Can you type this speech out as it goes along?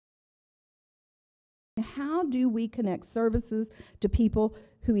how do we connect services to people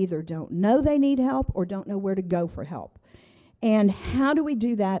who either don't know they need help or don't know where to go for help? And how do we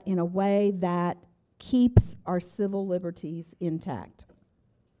do that in a way that keeps our civil liberties intact?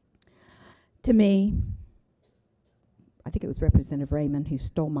 To me, I think it was Representative Raymond who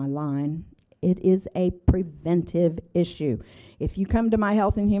stole my line, it is a preventive issue. If you come to my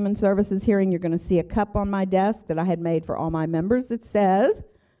Health and Human Services hearing, you're going to see a cup on my desk that I had made for all my members that says,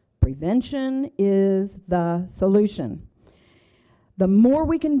 prevention is the solution. The more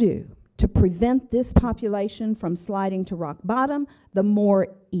we can do to prevent this population from sliding to rock bottom, the more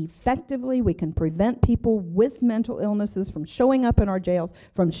effectively we can prevent people with mental illnesses from showing up in our jails,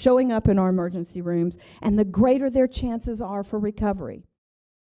 from showing up in our emergency rooms, and the greater their chances are for recovery.